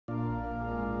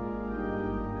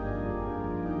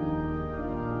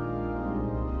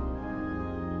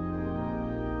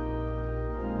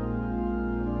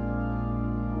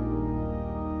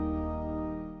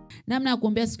Namna ya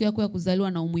kuombea siku yako ya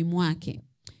kuzaliwa na umuhimu wake.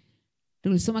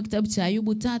 Tulisoma kitabu cha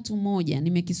Ayubu 3:1.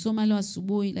 Nimekisoma leo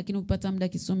asubuhi, lakini ukipata muda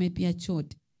kisome pia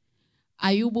chote.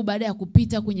 Ayubu baada ya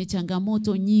kupita kwenye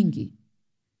changamoto nyingi,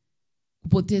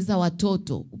 kupoteza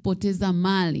watoto, kupoteza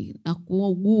mali na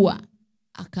kuugua,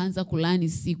 akaanza kulaani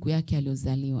siku yake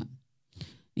aliyozaliwa.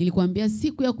 Nilikwambia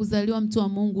siku ya kuzaliwa mtu wa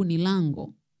Mungu ni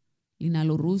lango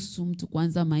linaloruhusu mtu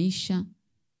kuanza maisha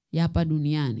ya hapa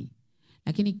duniani.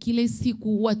 Lakini kile siku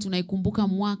huwa tunaikumbuka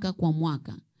mwaka kwa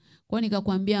mwaka. Kwa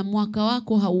nikakwambia mwaka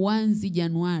wako hauanzi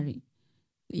Januari.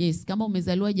 Yes, kama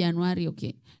umezaliwa Januari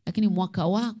okay. Lakini mwaka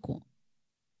wako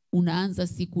unaanza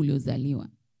siku uliozaliwa.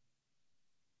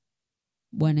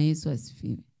 Bwana Yesu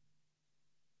asifiwe.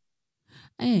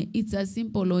 It's a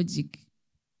simple logic.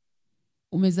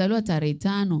 Umezaliwa tarehe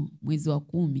 5 mwezi wa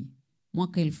 10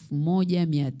 mwaka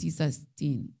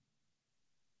 1960.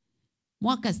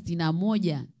 Mwaka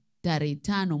 61 tarehe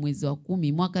 5 mwezi wa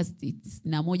 10 mwaka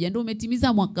 61 ndio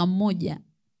umetimiza mwaka mmoja.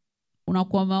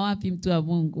 Unakwama wapi mtu wa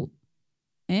Mungu?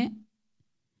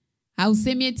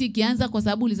 Hausemi eti ikianza kwa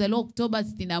sababu ulizaliwa Oktoba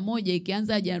 61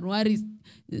 ikianza Januari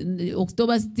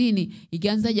Oktoba 60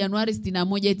 ikianza Januari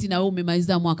 61 eti na wewe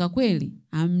umemaliza mwaka kweli?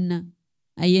 Hamna.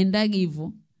 Haiendagi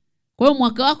hivyo. Kwa hiyo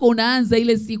mwaka wako unaanza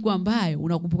ile siku ambayo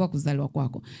unakumbuka kuzaliwa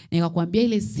kwako. Nikakwambia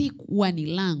ile siku huwa ni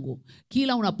lango.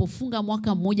 Kila unapofunga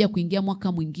mwaka mmoja kuingia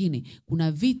mwaka mwingine,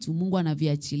 kuna vitu Mungu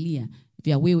anaviachilia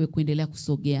vya wewe kuendelea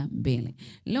kusogea mbele.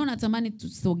 Leo natamani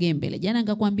tusogee mbele. Jana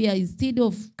nikakwambia instead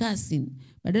of cursing,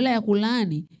 badala ya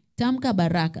kulaani, tamka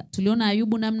baraka. Tuliona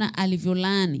Ayubu namna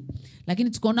alivyolaani, lakini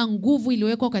tukaona nguvu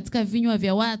iliyowekwa katika vinywa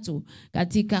vya watu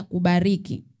katika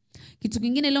kubariki. Kitu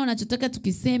kingine leo nachotaka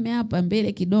tukiseme hapa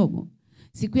mbele kidogo.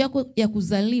 Siku yako ya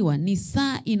kuzaliwa ni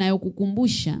saa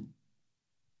inayokukumbusha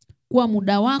kuwa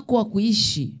muda wako wa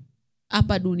kuishi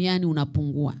hapa duniani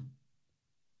unapungua.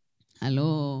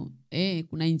 Halo,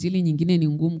 kuna injili nyingine ni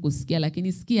ngumu kusikia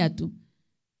lakini sikia tu.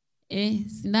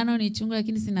 Sindano ni chungu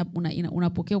lakini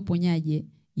unapokea uponyaji.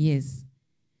 Yes.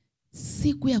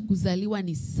 Siku ya kuzaliwa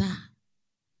ni saa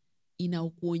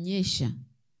inayokuonyesha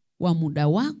wa muda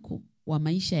wako wa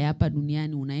maisha ya hapa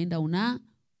duniani unaenda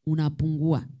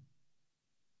unapungua.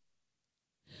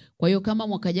 Kwa hiyo kama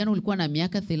mwaka jana ulikuwa na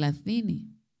miaka 30,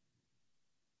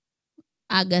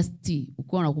 Agosti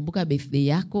ulikuwa unakumbuka birthday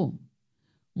yako.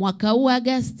 Mwaka huu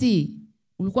Agosti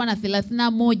ulikuwa na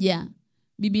 31.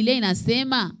 Biblia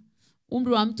inasema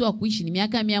umri wa mtu wa kuishi ni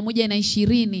miaka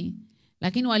 120.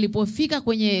 Lakini walipofika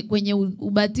kwenye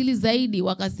ubatili zaidi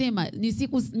wakasema ni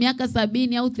siku miaka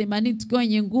 70 au 80 tukiwa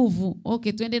wenye nguvu.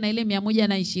 Okay, twende na ile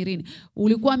 120.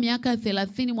 Ulikuwa miaka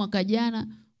 30 mwaka jana,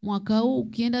 mwaka huu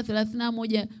ukienda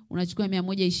 31 unachukua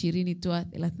 120 toa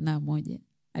 31.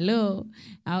 Hello.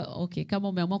 Okay, kama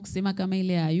umeamua kusema kama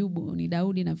ile ya Ayubu ni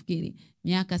Daudi nafikiri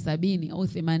miaka 70 au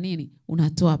 80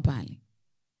 unatoa pale.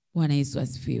 Bwana Yesu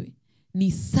asifiwe.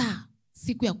 Ni saa,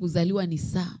 siku ya kuzaliwa ni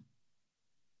saa.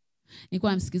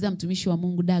 Nilikuwa namsikiza mtumishi wa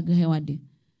Mungu Doug Heward.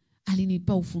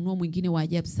 Alinipa ufunuo mwingine wa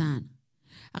ajabu sana.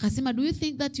 Akasema, do you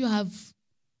think that you have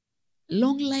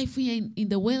long life in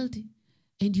the world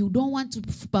and you don't want to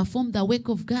perform the work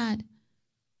of God?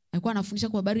 Alikuwa anafundisha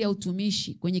kwa habari ya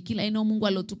utumishi kwenye kila eneo Mungu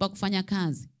aliyotupa kufanya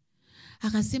kazi.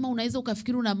 Akasema unaweza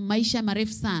ukafikiri una maisha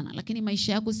marefu sana lakini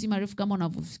maisha yako si marefu kama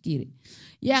unavyofikiri.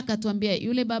 Yeye akatuambia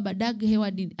yule baba Doug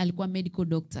Heward alikuwa medical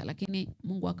doctor lakini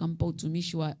Mungu akampa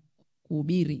utumishi wa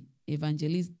kuhubiri.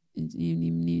 Evangelist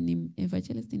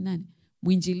evangelist nani?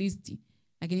 Mwinjilisti,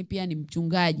 lakini pia ni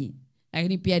mchungaji,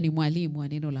 lakini pia ni mwalimu wa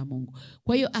neno la Mungu.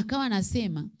 Kwa hiyo akawa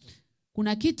anasema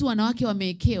kuna kitu wanawake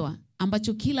wamewekewa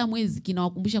ambacho kila mwezi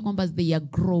kinawakumbusha kwamba they are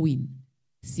growing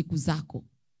siku zako.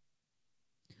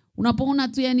 Unapoona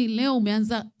tu yani leo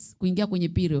umeanza kuingia kwenye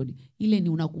period, ile ni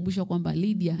unakumbushwa kwamba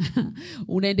Lydia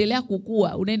unaendelea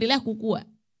kukua.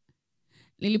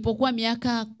 Nilipokuwa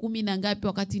miaka 10 na ngapi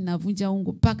wakati navunja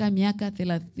ungo mpaka miaka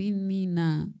 30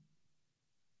 na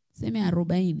sema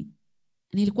 40.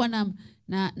 Nilikuwa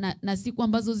na siku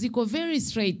ambazo ziko very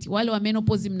straight. Wale wa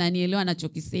menopause mnanielewa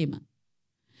nachokisema.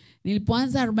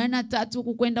 Nilipoanza 43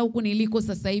 huku kwenda huku niliko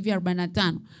sasa hivi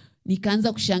 45.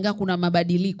 Nikaanza kushangaa kuna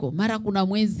mabadiliko. Mara kuna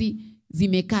mwezi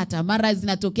zimekata, mara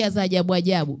zinatokea za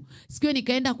ajabu. Sikio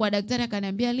nikaenda kwa daktari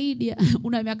akaniambia Lydia,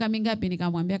 una miaka mingapi?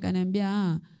 Nikamwambia,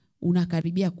 akaniambia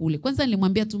unakaribia kule. Kwanza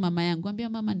nilimwambia tu mama yangu, nikamwambia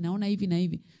mama ninaona hivi na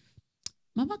hivi.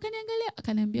 Mama akaniangalia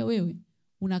akaniambia wewe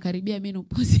unakaribia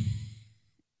menopause.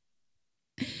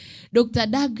 Dr.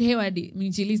 Doug Heward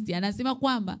mwinjilisti anasema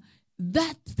kwamba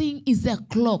that thing is a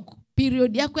clock.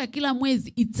 period yako ya kila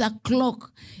mwezi, it's a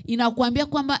clock. Inakuambia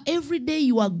kwamba every day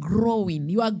you are growing.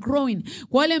 You are growing.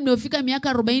 Kwa wale mliofika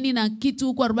miaka 40 na kitu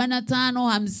huko 45,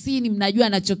 50, mnajua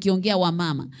anachokiongea wa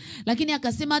mama. Lakini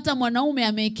akasema hata mwanaume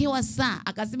amewekewa saa.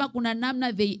 Akasema kuna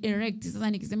namna they erect.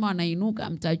 Sasa nikisema wanainuka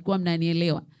mtakuwa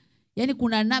mnanielewa. Yaani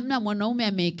kuna namna mwanaume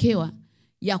amewekewa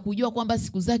ya kujua kwamba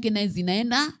siku zake naye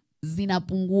zinaenda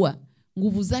zinapungua.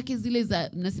 Nguvu zake zile za,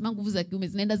 nasema nguvu za kiume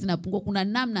zinaenda zinapungua. Kuna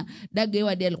namna Daga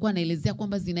Ewadi alikuwa anaelezea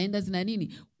kwamba zinaenda zina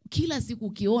nini. Kila siku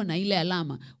ukiona ile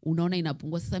alama unaona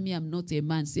inapungua. Sasa mimi am not a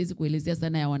man, siwezi kuelezea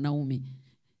sana ya wanaume.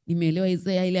 Nimeelewa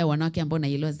ile ya wanawake ambao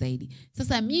naelewa zaidi.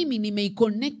 Sasa mimi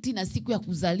nimeiconnect na siku ya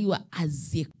kuzaliwa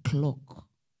as a clock.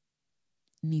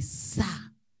 Ni saa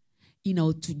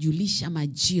inaotujulisha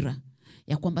majira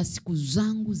ya kwamba siku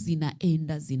zangu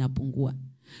zinaenda zinapungua.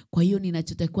 Kwa hiyo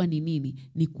ninachotakiwa ni nini?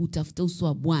 Ni kutafuta uso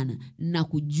wa Bwana na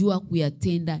kujua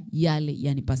kuyatenda yale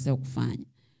yanipasayo kufanya.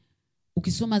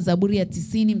 Ukisoma Zaburi ya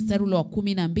 90 mstari wa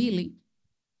 12,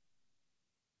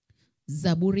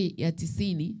 Zaburi ya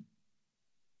 90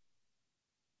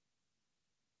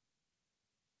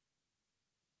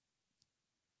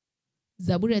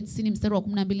 Zaburi ya 90 mstari wa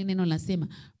 12, neno linasema,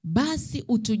 basi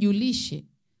utujulishe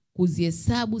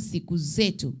kuzihesabu siku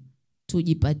zetu,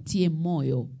 tujipatie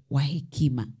moyo wa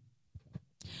hekima.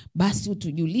 Basi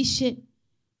utujulishe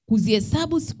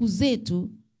kuzihesabu siku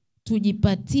zetu,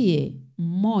 tujipatie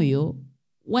moyo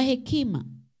wa hekima.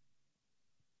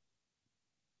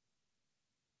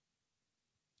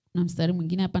 Na mstari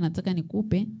mwingine hapa nataka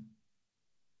nikupe.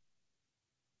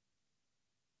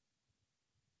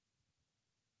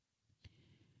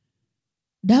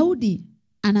 Daudi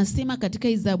anasema katika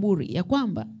hii Zaburi ya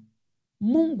kwamba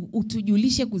Mungu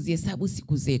utujulishe kuzihesabu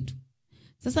siku zetu.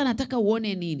 Sasa nataka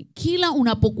uone nini? Kila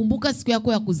unapokumbuka siku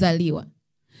yako ya kuzaliwa,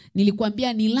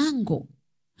 nilikwambia ni lango.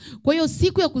 Kwa hiyo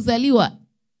siku ya kuzaliwa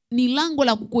ni lango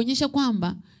la kukuonyesha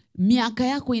kwamba miaka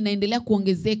yako inaendelea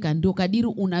kuongezeka, ndio kadiri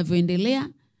unavyoendelea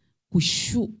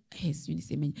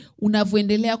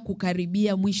unavyoendelea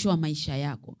kukaribia mwisho wa maisha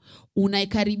yako.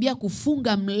 Unaikaribia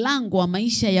kufunga mlango wa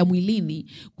maisha ya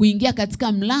mwilini, kuingia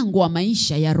katika mlango wa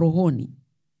maisha ya rohoni.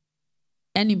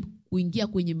 Yaani kuingia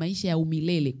kwenye maisha ya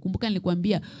umilele. Kumbuka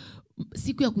nilikwambia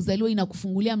siku ya kuzaliwa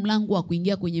inakufungulia mlango wa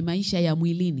kuingia kwenye maisha ya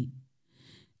mwilini.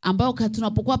 Ambao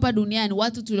tunapokuwa hapa duniani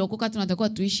watu tuliokoka tunatakiwa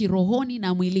tuishi rohoni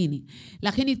na mwilini.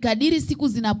 Lakini kadiri siku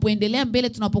zinapoendelea mbele,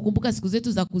 tunapokumbuka siku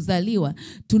zetu za kuzaliwa,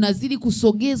 tunazidi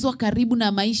kusogezwa karibu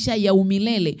na maisha ya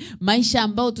umilele. Maisha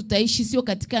ambao tutaishi sio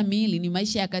katika miili, ni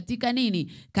maisha ya katika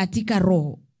nini? Katika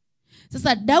roho.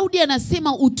 Sasa Daudi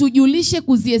anasema utujulishe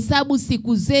kuzihesabu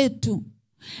siku zetu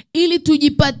ili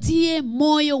tujipatie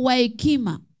moyo wa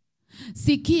hekima.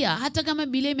 Sikia, hata kama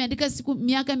Biblia imeandika siku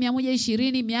miaka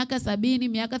 120, miaka 70,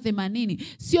 miaka 80,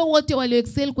 sio wote walio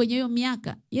excel kwenye hiyo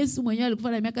miaka. Yesu mwenyewe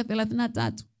alikufa na miaka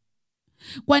 33.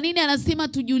 Kwa nini anasema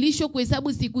tujulishwe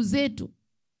kuhesabu siku zetu?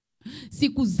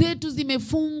 Siku zetu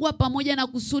zimefungwa pamoja na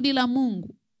kusudi la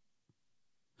Mungu.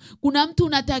 Kuna mtu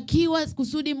unatakiwa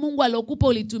kusudi Mungu alokupa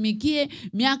ulitumikie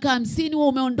miaka 50 wewe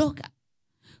umeondoka.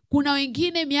 Kuna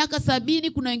wengine miaka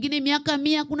 70, kuna wengine miaka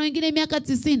 100, kuna wengine miaka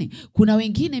 90, kuna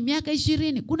wengine miaka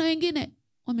 20, kuna wengine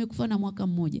wamekufa na mwaka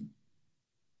mmoja.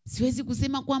 Siwezi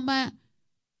kusema kwamba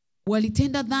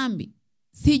walitenda dhambi.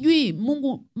 Sijui,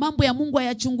 Mungu, mambo ya Mungu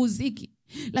hayachunguziki.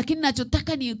 Lakini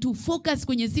nachotaka ni to focus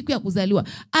kwenye siku ya kuzaliwa.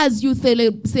 As you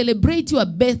celebrate your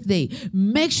birthday,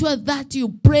 make sure that you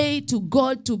pray to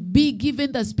God to be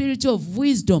given the spirit of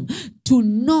wisdom to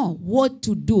know what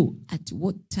to do at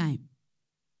what time.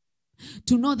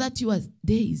 To know that your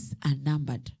days are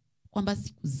numbered. Kwamba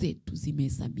siku zetu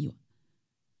zimehesabiwa.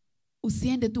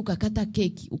 Usiende tu ukakata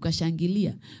keki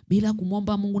ukashangilia bila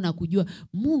kumwomba Mungu na kujua,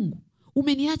 Mungu,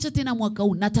 umeniacha tena mwaka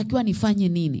huu, natakiwa nifanye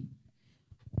nini?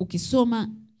 Ukisoma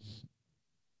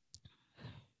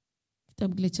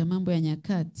kitabu kile cha Mambo ya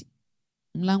Nyakati,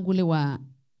 mlango ule wa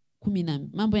 10,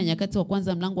 Mambo ya Nyakati wa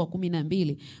kwanza mlango wa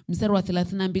 12, mstari wa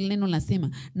 32, neno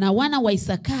linasema, na wana wa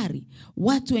Isakari,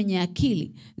 watu wenye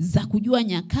akili za kujua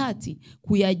nyakati,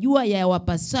 kuyajua ya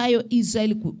wapasayo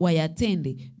Israeli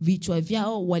wayatende, vichwa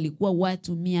vyao walikuwa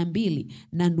watu 200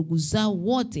 na ndugu zao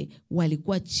wote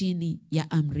walikuwa chini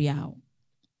ya amri yao.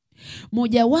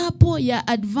 Mojawapo ya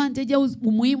advantage au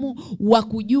umuhimu wa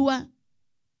kujua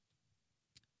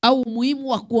au umuhimu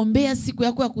wa kuombea siku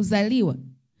yako ya kuzaliwa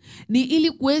ni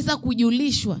ili kuweza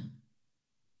kujulishwa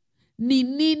ni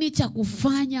nini cha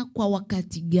kufanya kwa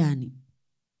wakati gani.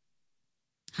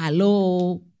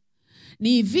 Halo. Ni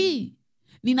hivi,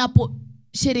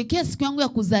 sherekea siku yangu ya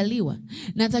kuzaliwa,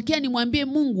 natakia nimwambie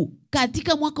Mungu,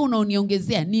 katika mwaka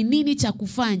unaoniongezea ni nini cha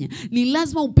kufanya. Ni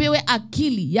lazima upewe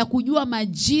akili ya kujua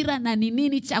majira na ni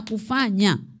nini cha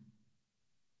kufanya.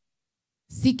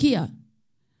 Sikia,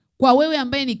 kwa wewe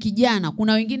ambaye ni kijana,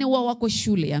 kuna wengine huwa wako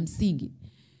shule ya msingi.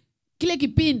 Kile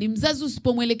kipindi mzazi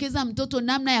usipomwelekeza mtoto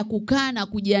namna ya kukaa na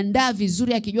kujiandaa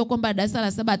vizuri, akijua kwamba darasa la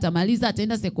 7 atamaliza,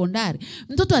 ataenda sekondari,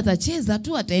 mtoto atacheza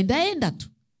tu, ataenda tu.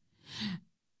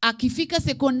 Akifika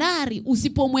sekondari,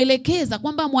 usipomwelekeza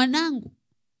kwamba mwanangu,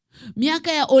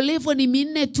 miaka ya O-level ni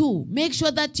 4 tu, make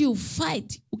sure that you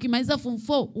fight. Ukimaliza form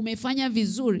 4 umefanya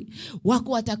vizuri,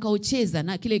 wako watakaocheza.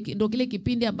 Na ndo kile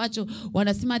kipindi ambacho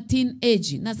wanasema teen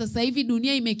age. Na sasa hivi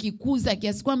dunia imekikuza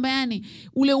kiasi kwamba yani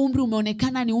ule umri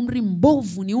umeonekana ni umri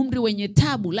mbovu, ni umri wenye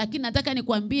tabu. Lakini nataka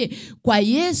nikwambie, kwa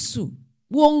Yesu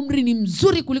huo umri ni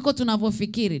mzuri kuliko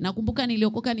tunavyofikiri. Nakumbuka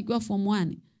niliokoka nikiwa form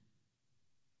 1.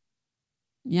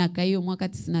 Miaka hiyo mwaka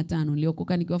 95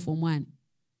 niliokoka nikiwa form 1.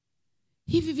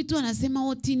 Hivi vitu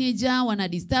wanasema teenager wana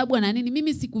disturb wana nini,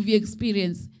 mimi sikuvi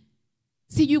experience.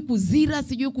 Sijui kuzira,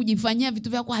 sijui kujifanyia vitu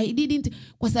vyako, I didn't.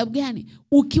 Kwa sababu gani?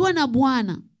 Ukiwa na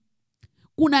Bwana,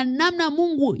 kuna namna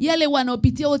Mungu yale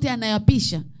wanaopitia wote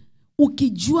anayapisha.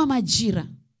 Ukijua majira,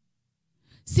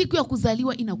 siku ya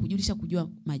kuzaliwa inakujulisha kujua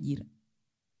majira.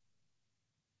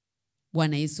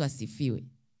 Bwana Yesu asifiwe.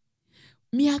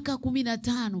 Miaka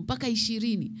 15 mpaka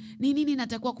 20 ni nini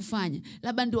natakiwa kufanya?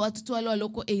 Labda ndio watoto wale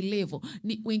walioko A-level,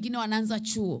 wengine wanaanza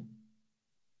chuo.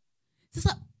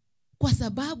 Sasa kwa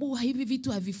sababu hivi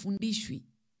vitu havifundishwi,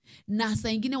 na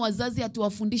saa nyingine wazazi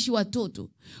hatuwafundishi watoto,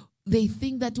 they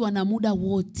think that wana muda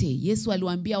wote. Yesu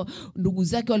aliwaambia ndugu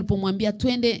zake walipomwambia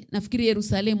twende, nafikiri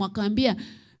Yerusalemu, akawaambia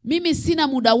mimi sina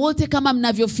muda wote kama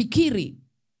mnavyofikiri.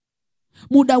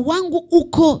 Muda wangu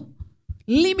uko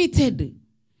limited.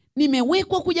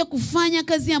 Nimewekwa kuja kufanya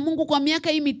kazi ya Mungu kwa miaka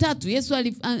hii 3. Yesu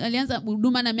alianza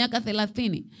huduma na miaka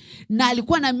 30. Na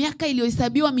alikuwa na miaka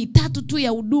iliyohesabiwa 3 tu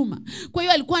ya huduma. Kwa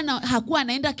hiyo hakuwa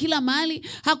anaenda kila mahali,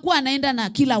 hakuwa anaenda na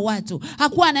kila watu,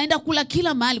 hakuwa anaenda kula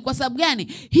kila mahali. Kwa sababu gani?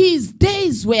 His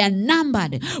days were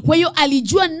numbered. Kwa hiyo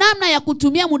alijua namna ya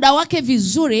kutumia muda wake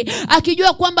vizuri,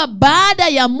 akijua kwamba baada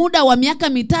ya muda wa miaka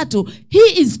 3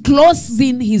 he is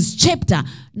closing his chapter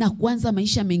na kuanza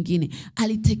maisha mengine.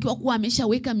 Alitakiwa kuwa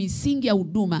ameshaweka misingi ya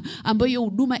huduma, ambayo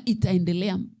huduma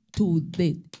itaendelea to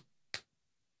the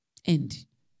end.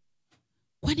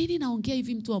 Kwa nini naongea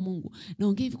hivi, mtu wa Mungu?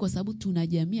 Naongea hivi kwa sababu tuna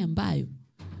jamii ambayo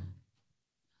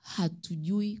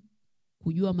hatujui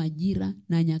kujua majira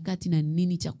na nyakati na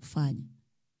nini cha kufanya.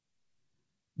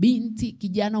 Binti,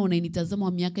 kijana unanitazama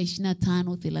wa miaka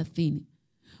 25, 30.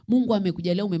 Mungu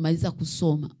amekujalia umemaliza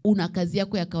kusoma, una kazi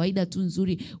yako ya kawaida tu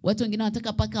nzuri. Watu wengine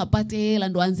wanataka paka apate hela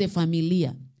ndo anze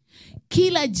familia.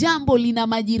 Kila jambo lina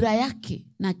majira yake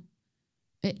na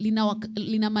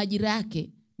lina majira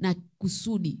yake na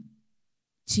kusudi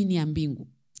chini ya mbingu.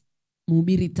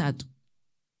 Mhubiri 3.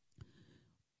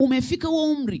 Umefika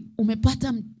huo umri,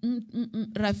 umepata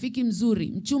rafiki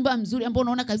mzuri, mchumba mzuri ambao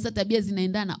unaona kabisa tabia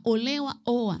zinaendana, olewa,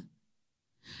 oa.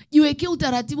 Jiwekee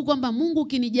utaratibu kwamba Mungu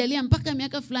ukinijalia mpaka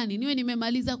miaka fulani niwe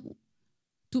nimemaliza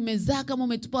tumezaa. Kama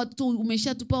umetupa watoto,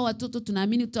 umeshatupa watoto,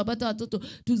 tunaamini tutapata watoto,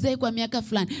 tuzae kwa miaka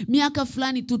fulani. Miaka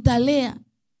fulani tutalea.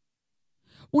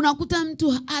 Unakuta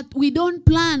mtu we don't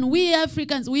plan, we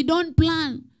Africans we don't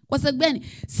plan. Kwa sababu gani?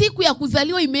 Siku ya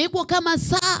kuzaliwa imewekwa kama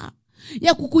saa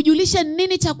ya kukujulisha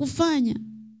nini cha kufanya.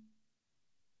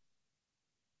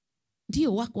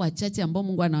 Ndio wako wachache ambao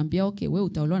Mungu anawaambia okay, wewe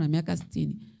utaolewa na miaka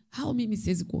 60. Hao mimi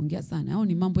siwezi kuongea sana. Hao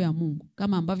ni mambo ya Mungu.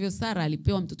 Kama ambavyo Sara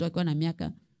alipewa mtoto wake na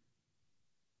miaka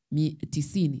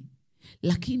 90.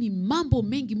 Lakini mambo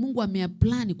mengi Mungu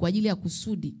ameyaplani kwa ajili ya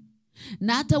kusudi.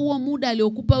 Na hata huo muda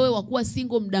aliokupa wewe wa kuwa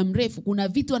single muda mrefu, kuna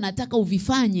vitu anataka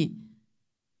uvifanye.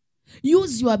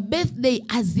 Use your birthday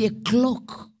as a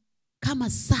clock, kama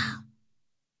saa.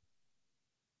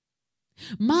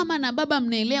 Mama na baba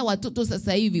mnaelea watoto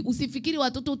sasa hivi. Usifikiri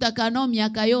watoto utakaa nao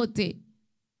miaka yote.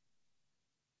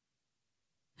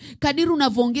 Kadiri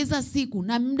unavyoongeza siku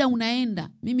na muda unaenda.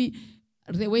 Mimi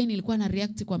the way nilikuwa na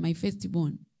react kwa my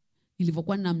firstborn,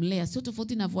 nilivyokuwa namlea sio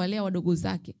tofauti na ninavyowalea wadogo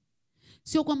zake.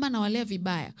 Sio kwamba nawalea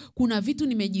vibaya. Kuna vitu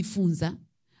nimejifunza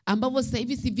ambavyo sasa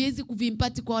hivi siviwezi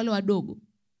kuvimpati kwa wale wadogo.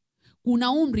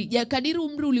 Kuna umri, kadiri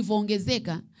umri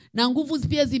ulivyoongezeka na nguvu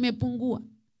pia zimepungua.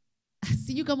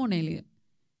 Sijui kama unaelewa.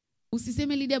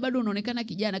 Usiseme Lydia bado unaonekana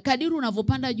kijana. Kadiri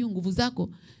unavyopanda juu, nguvu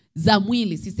zako za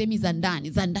mwili, sisemi za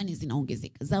ndani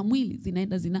zinaongezeka. Za mwili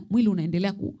zinaenda mwili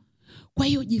unaendelea ku. Kwa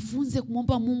hiyo jifunze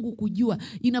kumwomba Mungu kujua.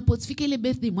 Inapofika ile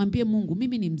birthday mwambie Mungu,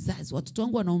 mimi ni mzazi, watoto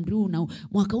wangu wana umri huu na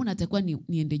mwaka huu natakiwa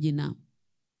niendeje nao.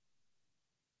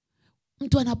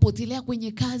 Mtu anapotelea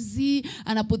kwenye kazi,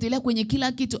 anapotelea kwenye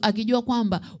kila kitu, akijua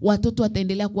kwamba watoto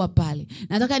wataendelea kuwa pale.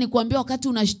 Nataka nikuambia, wakati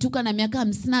unashtuka na miaka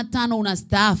 55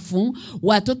 unastaafu,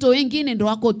 watoto wengine ndo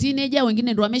wako teenager,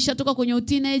 wengine ndo wameshatoka kwenye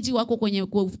teenage, wako kwenye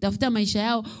kutafuta maisha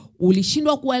yao.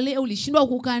 Ulishindwa kuwalea, ulishindwa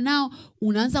kukaa nao,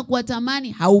 unaanza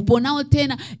kuwatamani, haupo nao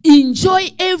tena. Enjoy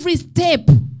every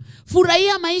step.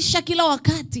 Furahia maisha kila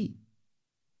wakati.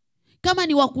 Kama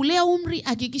ni wakulea umri,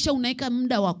 hakikisha unaweka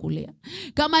muda wa kulea.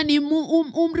 Kama ni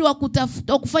umri wa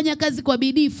kufanya kazi kwa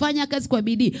bidii, fanya kazi kwa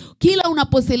bidii. Kila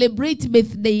unapo celebrate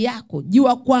birthday yako,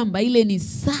 jua kwamba ile ni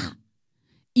saa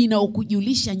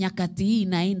inaokujulisha nyakati hii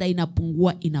inaenda,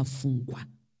 inapungua, inafungua.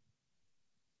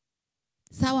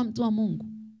 Sawa mtu wa Mungu?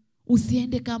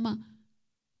 Usiende kama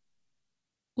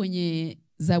kwenye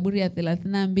Zaburi ya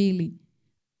 32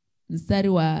 mstari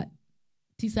wa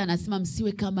 9 anasema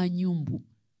msiwe kama nyumbu.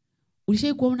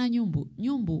 Ulishai kuona nyumbu?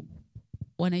 Nyumbu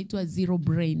wanaitwa zero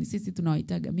brain. Sisi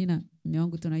tunawaitaga, mimi na mume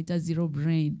wangu tunaita zero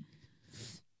brain.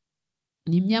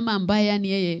 Ni mnyama ambaye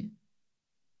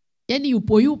yani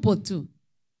yupo tu.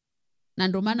 Na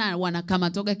ndio maana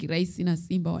wanakamatoga kirahisi na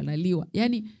simba walaliwa.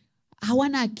 Yani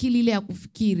hawana akili ile ya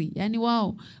kufikiri. Yani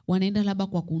wao wanaenda labda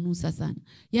kwa kunusa sana.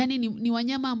 Yani ni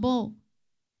wanyama ambao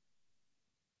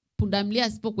pundamilia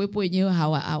asipokuwepo wenyewe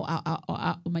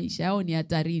maisha yao ni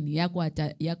hatarini,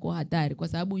 yako hatari, kwa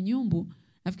sababu nyumbu,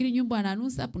 nafikiri nyumbu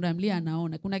ananusa, pundamilia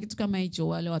anaona. Kuna kitu kama hicho,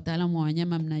 wale wataalamu wa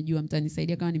wanyama mnajua,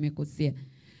 mtanisaidia kama nimekosea.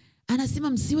 Anasema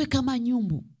msiwe kama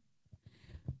nyumbu.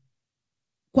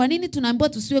 Kwa nini tunaambiwa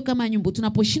tusiwe kama nyumbu?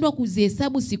 Tunaposhindwa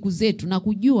kuzihesabu siku zetu na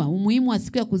kujua umuhimu wa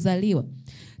siku ya kuzaliwa,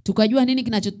 tukajua nini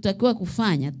kinachotakiwa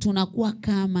kufanya, tunakuwa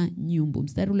kama nyumbu.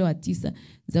 Mstari ule wa 9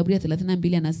 Zaburi ya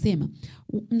 32 anasema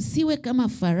msiwe kama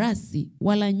farasi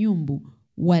wala nyumbu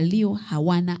walio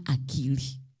hawana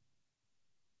akili.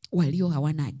 Walio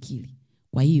hawana akili.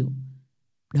 Kwa hiyo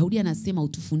Daudi anasema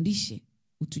utufundishe,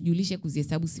 utujulishe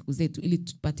kuzihesabu siku zetu ili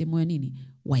tupate moyo nini?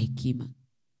 Wa hekima.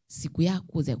 Siku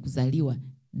yako ya kuzaliwa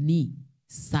ni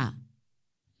saa.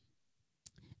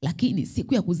 Lakini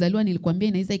siku ya kuzaliwa nilikwambia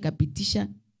inaweza ikapitisha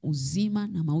uzima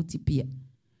na mauti pia.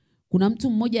 Kuna mtu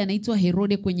mmoja anaitwa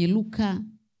Herode kwenye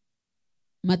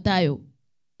Mathayo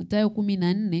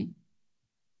 14.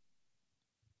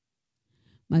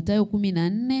 Mathayo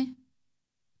 14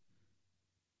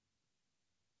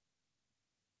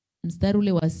 mstari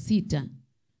ule wa 6.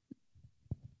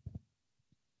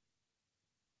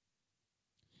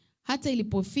 Hata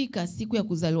ilipofika siku ya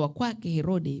kuzaliwa kwake,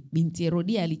 Herode binti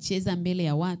Herodia alicheza mbele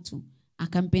ya watu,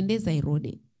 akampendeza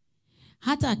Herode.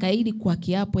 Hata akaahidi kwa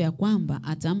kiapo ya kwamba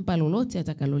atampa lolote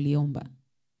atakaloliomba.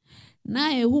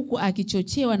 Naye huku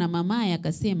akichochewa na mamaye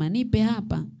akasema, nipe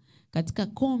hapa katika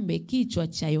kombe kichwa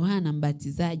cha Yohana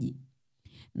Mbatizaji.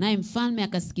 Naye mfalme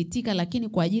akasikitika, lakini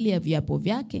kwa ajili ya viapo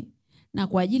vyake na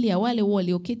kwa ajili ya wale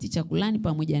walioketi chakulani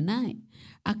pamoja naye,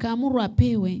 akaamuru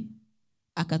apewe.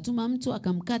 Akatuma mtu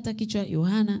akamkata kichwa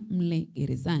Yohana mle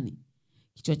gerezani.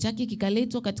 Kichwa chake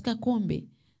kikaletwa katika kombe,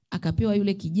 akapewa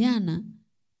yule kijana,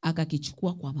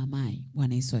 akakichukua kwa mamaye.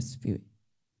 Bwana Yesu asifiwe.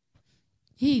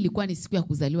 Hii ilikuwa ni siku ya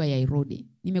kuzaliwa ya Herode.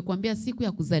 Nimekuambia siku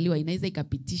ya kuzaliwa inaweza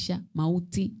ikapitisha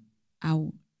mauti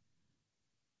au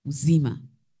uzima.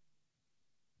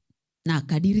 Na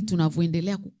kadiri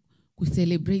tunavyoendelea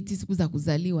kucelebrate siku za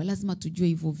kuzaliwa, lazima tujue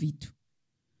hivyo vitu.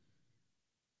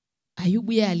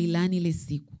 Ayubu yeye alilaani ile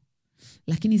siku.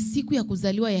 Lakini siku ya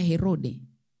kuzaliwa ya Herode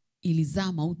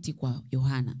ilizaa mauti kwa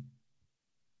Yohana.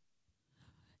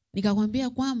 Nikakwambia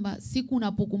kwamba siku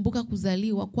unapokumbuka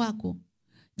kuzaliwa kwako,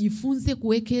 jifunze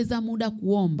kuwekeza muda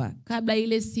kuomba. Kabla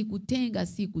ile siku, tenga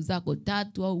siku zako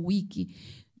 3 au wiki.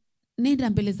 Nenda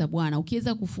mbele za Bwana.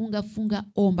 Ukiweza funga,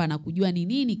 omba na kujua ni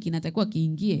nini kinatakiwa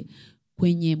kiingie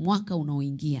kwenye mwaka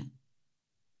unaoingia.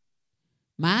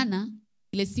 Maana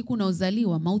ile siku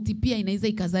unaozaliwa, mauti pia inaweza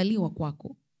ikazaliwa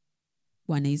kwako.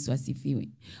 Bwana Yesu asifiwe.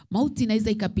 Mauti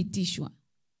inaweza ikapitishwa.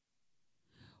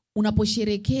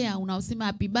 Unaposherekea, unaosema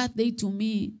happy birthday to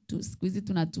me, siku hizi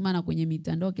tunatumana kwenye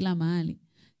mitandao kila mahali.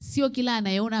 Sio kila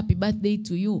anayeona happy birthday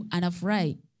to you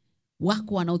anafurahi.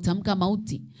 Wako wanaotamka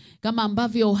mauti. Kama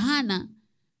ambavyo Yohana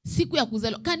siku ya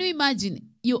kuzaliwa, can you imagine?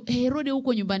 Herode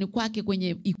huko nyumbani kwake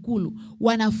kwenye ikulu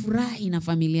wanafurahi na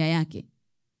familia yake.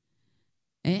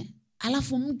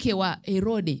 Alafu mke wa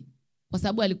Herode, kwa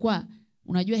sababu alikuwa,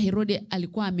 unajua Herode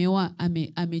alikuwa ameoa,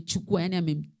 amechukua, yani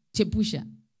amemchepusha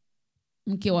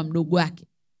mke wa mdogo wake.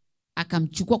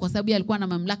 Akamchukua kwa sababu alikuwa na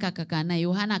mamlaka, akakaa naye.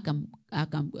 Yohana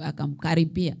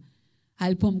akamkaripia.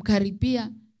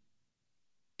 Alipomkaripia,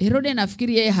 Herode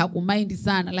nafikiri yeye hakumind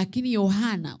sana, lakini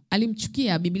Yohana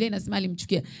alimchukia. Biblia inasema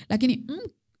alimchukia. Lakini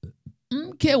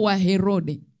mke wa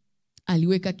Herode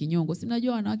aliweka kinyongo. Si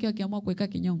mnajua wanawake wakiamua kuweka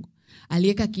kinyongo.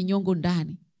 Aliweka kinyongo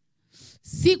ndani.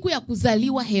 Siku ya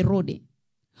kuzaliwa Herode.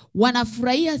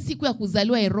 Wanafurahia siku ya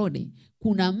kuzaliwa Herode.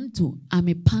 Kuna mtu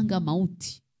amepanga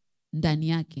mauti ndani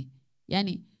yake.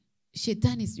 Yaani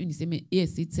shetani, sio niseme,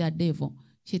 yes, it's a devil.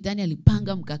 Shetani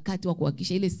alipanga mkakati wa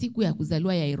kuhakikisha ile siku ya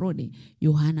kuzaliwa ya Herode,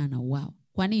 Yohana anauawa.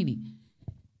 Kwa nini?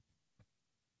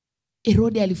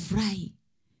 Herode alifurahi,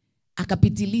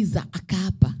 akapitiliza,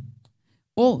 akaapa.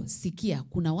 Sikia,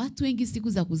 kuna watu wengi siku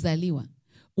za kuzaliwa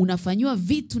unafanywa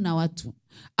vitu na watu,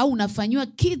 au unafanywa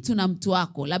kitu na mtu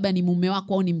wako, labda ni mume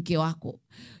wako au ni mke wako.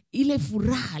 Ile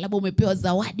furaha, labda umepewa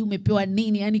zawadi, umepewa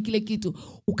nini, yani kile kitu,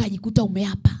 ukajikuta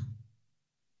umeapa.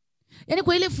 Yani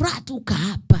kwa ile furaha tu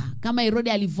ukaapa, kama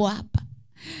Herode alivyoapa.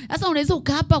 Sasa unaweza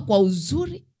ukaapa kwa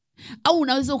uzuri, au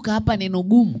unaweza ukaapa neno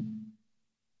gumu.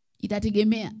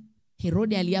 Itategemea.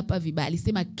 Herode aliapa vibaya.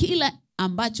 Alisema kila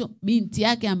ambacho binti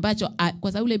yake, ambacho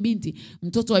kwa sababu yule binti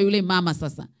mtoto wa yule mama,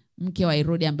 sasa mke wa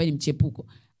Herode ambaye ni mchepuko,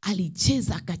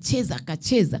 alicheza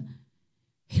akacheza.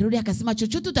 Herode akasema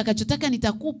chochote utakachotaka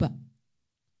nitakupa.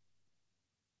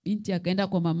 Binti akaenda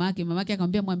kwa mamake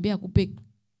akamwambia, mwambie akupe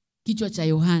kichwa cha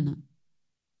Yohana.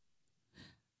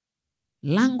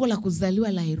 Lango la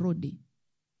kuzaliwa la Herode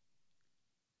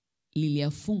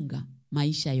liliafunga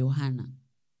maisha ya Yohana.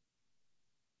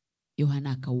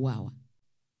 Yohana akauawa.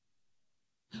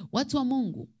 Watu wa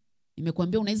Mungu,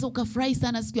 nimekuambia unaweza ukafurahi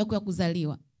sana siku yako ya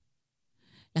kuzaliwa,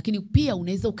 lakini pia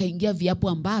unaweza ukaingia viapo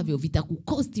ambavyo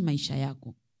vitakukosti maisha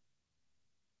yako.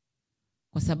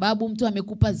 Kwa sababu mtu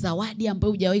amekupa zawadi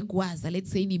ambayo hujawahi kuwaza.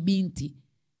 Let's say ni binti,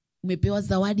 umepewa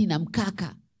zawadi na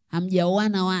mkaka,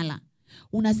 hamjaoana wala.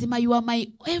 Unasema you are my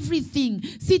everything,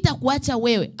 sitakuacha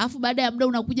wewe. Afu baada ya muda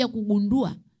unakuja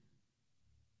kugundua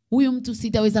huyu mtu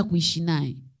sitaweza kuishi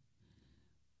naye.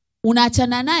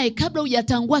 Unaachana naye kabla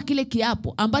hujatangua kile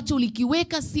kiapo ambacho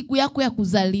ulikiweka siku yako ya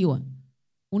kuzaliwa.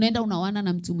 Unaenda unawana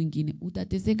na mtu mwingine,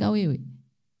 utateseka wewe.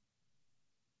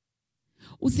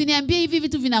 Usiniambie hivi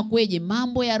vitu vinakweje.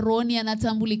 Mambo ya rohoni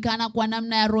yanatambulikana kwa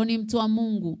namna ya rohoni, mtu wa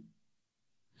Mungu.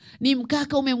 Ni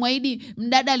mkaka umemwahidi,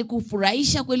 mdada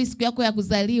alikufurahisha kweli siku yako ya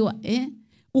kuzaliwa,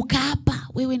 ukaapa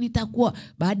wewe nitakuwa.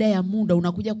 Baada ya muda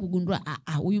unakuja kugundua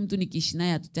huyu mtu nikiishi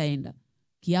naye hatutaenda.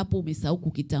 Kiapo umesahau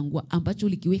kukitangua ambacho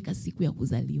ulikiweka siku ya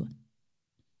kuzaliwa.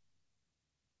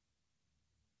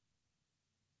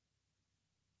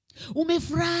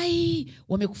 Umefurahi,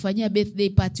 wamekufanyia birthday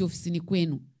party ofisini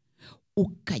kwenu,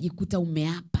 ukajikuta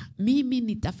umeapa, mimi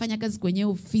nitafanya kazi kwenye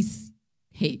ofisi.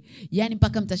 Yani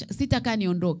mpaka sitakaa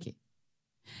niondoke.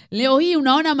 Leo hii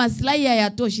unaona maslahi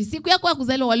hayatoshi. Siku yako ya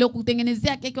kuzaliwa walio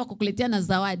kutengenezea keki wa kukuletea na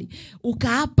zawadi,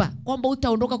 ukaapa kwamba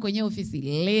utaondoka kwenye ofisi.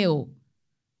 Leo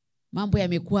mambo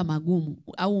yamekuwa magumu,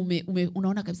 au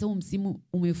unaona kabisa msimu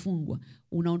umefungwa,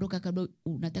 unaondoka kabla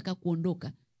unataka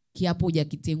kuondoka, kiapo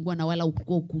hujakitengua na wala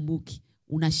ukumbuki.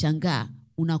 Unashangaa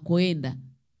unakoenda,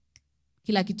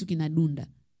 kila kitu kinadunda.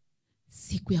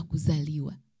 Siku ya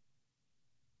kuzaliwa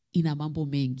ina mambo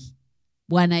mengi.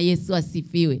 Bwana Yesu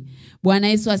asifiwe. Bwana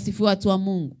Yesu asifiwe, watu wa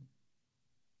Mungu.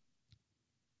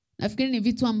 Nafikiri ni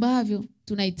vitu ambavyo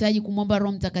tunahitaji kumwomba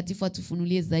Roho Mtakatifu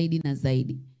atufunulie zaidi na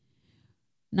zaidi.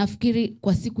 Nafikiri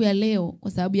kwa siku ya leo,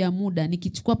 kwa sababu ya muda,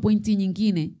 nikichukua pointi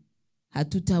nyingine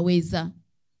hatutaweza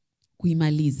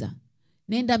kuimaliza.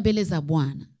 Nenda mbele za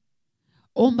Bwana.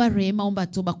 Omba rehema, omba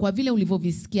toba kwa vile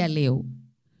ulivyovisikia leo.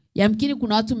 Yamkini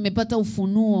kuna watu mmepata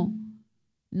ufunuo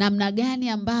namna gani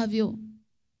ambavyo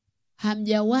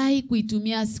hamjawahi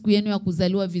kuitumia siku yenu ya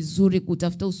kuzaliwa vizuri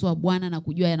kutafuta uso wa Bwana na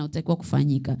kujua yanayotakiwa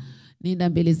kufanyika. Nenda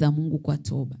mbele za Mungu kwa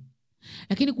toba.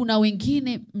 Lakini kuna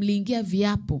wengine mliingia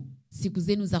viapo siku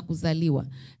zenu za kuzaliwa,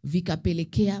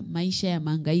 vikapelekea maisha ya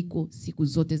mahangaiko siku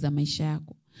zote za maisha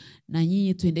yako. Na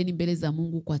nyinyi tuendeni mbele za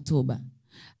Mungu kwa toba.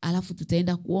 Alafu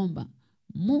tutaenda kuomba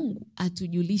Mungu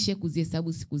atujulishe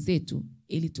kuzihesabu siku zetu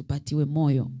ili tupatiwe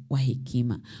moyo wa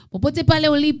hekima. Popote pale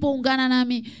ulipo, ungana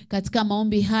nami katika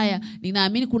maombi haya.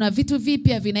 Ninaamini kuna vitu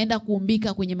vipya vinaenda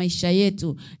kuumbika kwenye maisha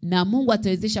yetu, na Mungu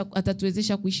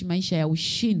atatuwezesha kuishi maisha ya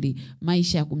ushindi,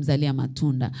 maisha ya kumzalia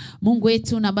matunda. Mungu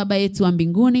wetu na Baba yetu wa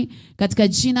mbinguni, katika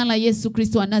jina la Yesu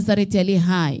Kristo wa Nazareti aliye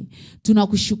hai,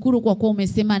 tunakushukuru kwa kuwa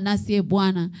umesema nasi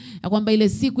Bwana, ya kwamba ile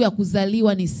siku ya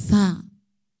kuzaliwa ni saa.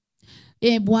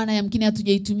 Bwana, yamkini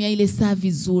hatujaitumia ile saa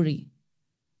vizuri.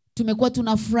 Tumekuwa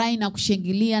tunafurahi na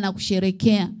kushangilia na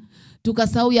kusherekea,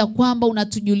 tukasahau ya kwamba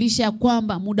unatujulisha ya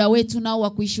kwamba muda wetu nao wa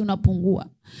kuishi unapungua.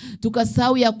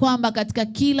 Tukasahau ya kwamba katika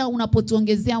kila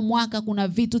unapotuongezea mwaka kuna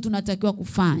vitu tunatakiwa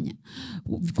kufanya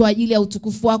kwa ajili ya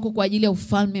utukufu wako, kwa ajili ya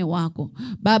ufalme wako.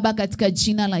 Baba, katika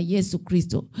jina la Yesu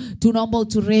Kristo, tunaomba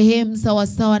uturehemu sawa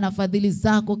sawa na fadhili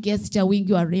zako, kiasi cha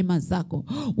wingi wa rehema zako.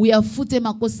 Uyafute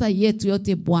makosa yetu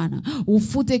yote Bwana.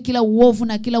 Ufute kila uovu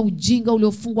na kila ujinga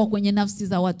uliofungwa kwenye nafsi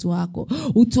za watu wako.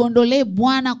 Utuondolee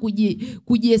Bwana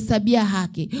kujihesabia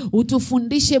haki.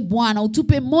 Utufundishe Bwana,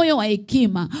 utupe moyo wa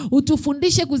hekima.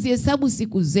 Utufundishe kuzihesabu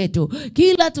siku zetu.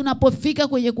 Kila tunapofika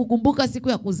kwenye kukumbuka siku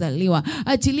ya kuzaliwa,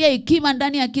 achilia hekima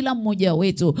ndani ya kila mmoja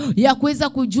wetu ya kuweza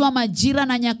kujua majira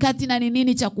na nyakati na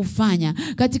nini cha kufanya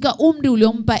katika umri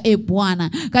uliompa Bwana,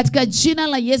 katika jina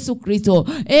la Yesu Kristo.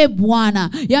 Bwana,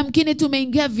 yamkini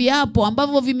tumeingia viapo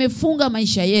ambavyo vimefunga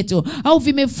maisha yetu au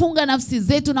vimefunga nafsi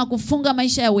zetu na kufunga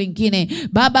maisha ya wengine.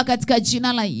 Baba, katika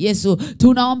jina la Yesu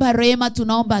tunaomba rehema,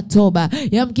 tunaomba toba.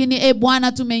 Yamkini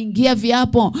Bwana tumeingia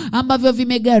viapo ambavyo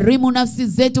vimegharimu nafsi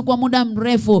zetu kwa muda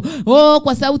mrefu.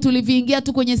 Kwa sababu tuliviingia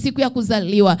tu kwenye siku ya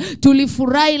kuzaliwa,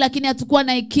 tulifurahi lakini hatukuwa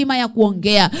na hekima ya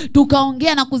kuongea.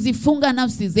 Tukaongea na kuzifunga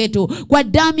nafsi zetu. Kwa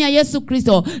damu ya Yesu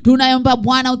Kristo tunaomba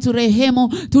Bwana uturehemu,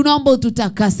 tunaomba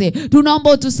ututakase,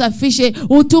 tunaomba utusafishe,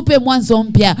 utupe mwanzo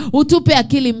mpya, utupe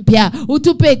akili mpya,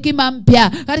 utupe hekima mpya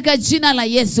katika jina la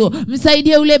Yesu.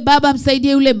 Msaidie yule baba,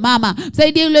 msaidie yule mama,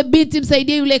 msaidie yule binti,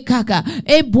 msaidie yule kaka.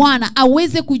 Bwana,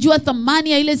 aweze kujua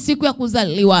thamani ya ile siku ya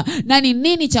kuzaliwa na ni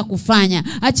nini cha kufanya.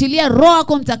 Achilia Roho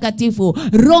yako Mtakatifu,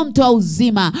 Roho mtoa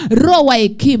uzima, Roho wa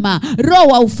hekima, Roho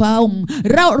wa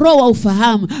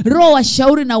ufahamu, Roho wa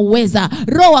shauri na uweza,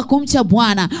 Roho wa kumcha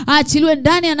Bwana. Achiliwe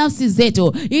ndani ya nafsi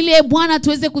zetu ili Bwana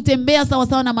tuweze kutembea sawa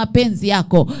sawa na mapenzi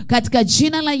yako katika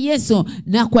jina la Yesu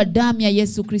na kwa damu ya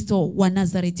Yesu Kristo wa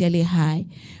Nazareti aliye hai.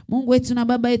 Mungu wetu na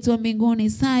Baba yetu wa mbinguni,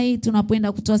 sai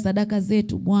tunapoenda kutoa sadaka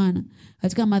zetu Bwana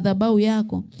katika madhabahu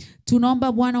yako,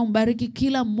 tunaomba Bwana umbariki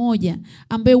kila mmoja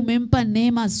ambaye umempa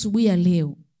neema asubuhi ya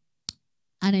leo,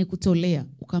 anayekutolea,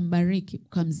 ukambariki,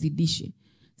 ukamzidishe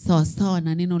sawa sawa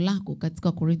na neno lako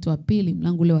katika Korintho wa pili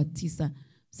mlango ule wa 9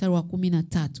 mstari wa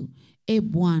 13.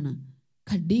 Bwana,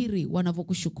 kadiri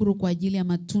wanavyokushukuru kwa ajili ya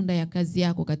matunda ya kazi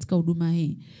yako katika huduma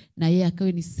hii, na yeye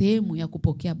akawe ni sehemu ya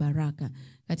kupokea baraka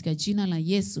katika jina la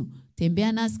Yesu.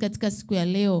 Tembea nasi katika siku ya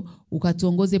leo,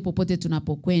 ukatuongoze popote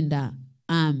tunapokwenda.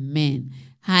 Amen.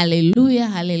 Haleluya,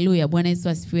 haleluya. Bwana Yesu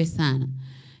asifiwe sana.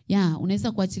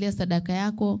 Unaweza kuachilia sadaka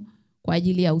yako kwa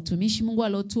ajili ya utumishi Mungu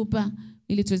alotupa,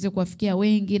 ili tuweze kuwafikia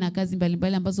wengi na kazi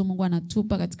mbalimbali ambazo Mungu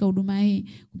anatupa katika huduma hii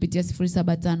kupitia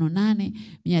 0758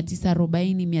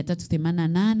 940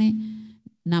 388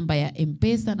 namba ya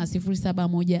M-Pesa na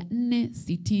 0714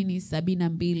 60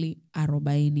 72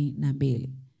 42.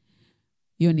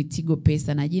 Hiyo ni Tigo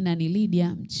Pesa na jina ni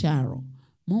Lydia Mcharo.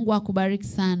 Mungu akubariki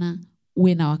sana.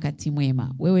 Uwe na wakati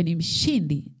mwema. Wewe ni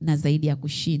mshindi na zaidi ya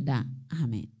kushinda.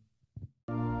 Amen.